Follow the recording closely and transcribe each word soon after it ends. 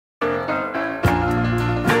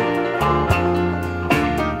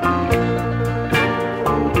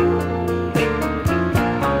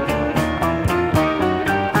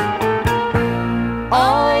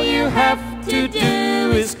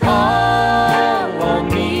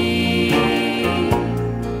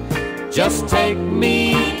Just take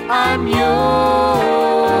me, I'm yours.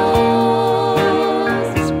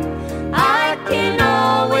 I can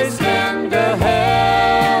always lend a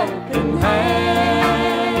helping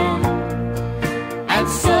hand, and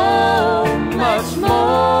so much more.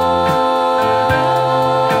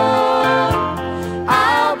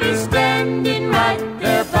 I'll be standing right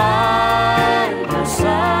there by your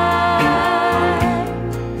side.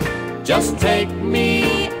 Just take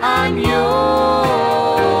me, I'm yours.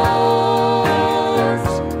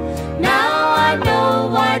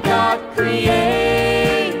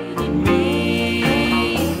 Created me.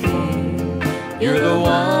 You're the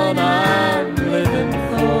one I'm living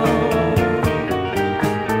for.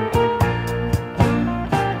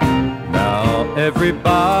 Now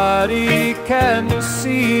everybody can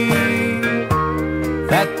see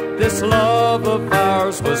that this love of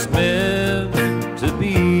ours was meant to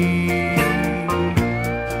be.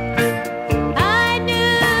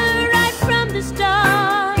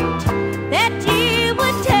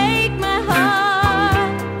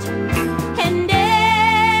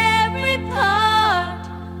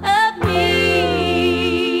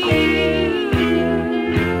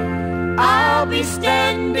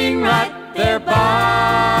 Standing right there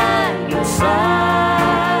by your side.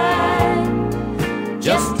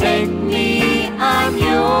 Just take me, I'm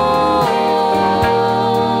yours.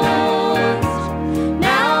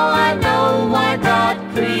 Now I know why God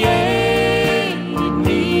created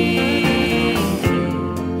me.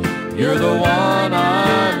 You're the one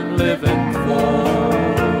I'm living for.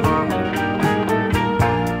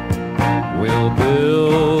 We'll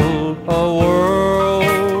build a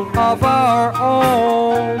world of our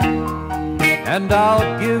own, and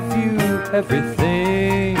I'll give you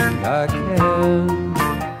everything I can.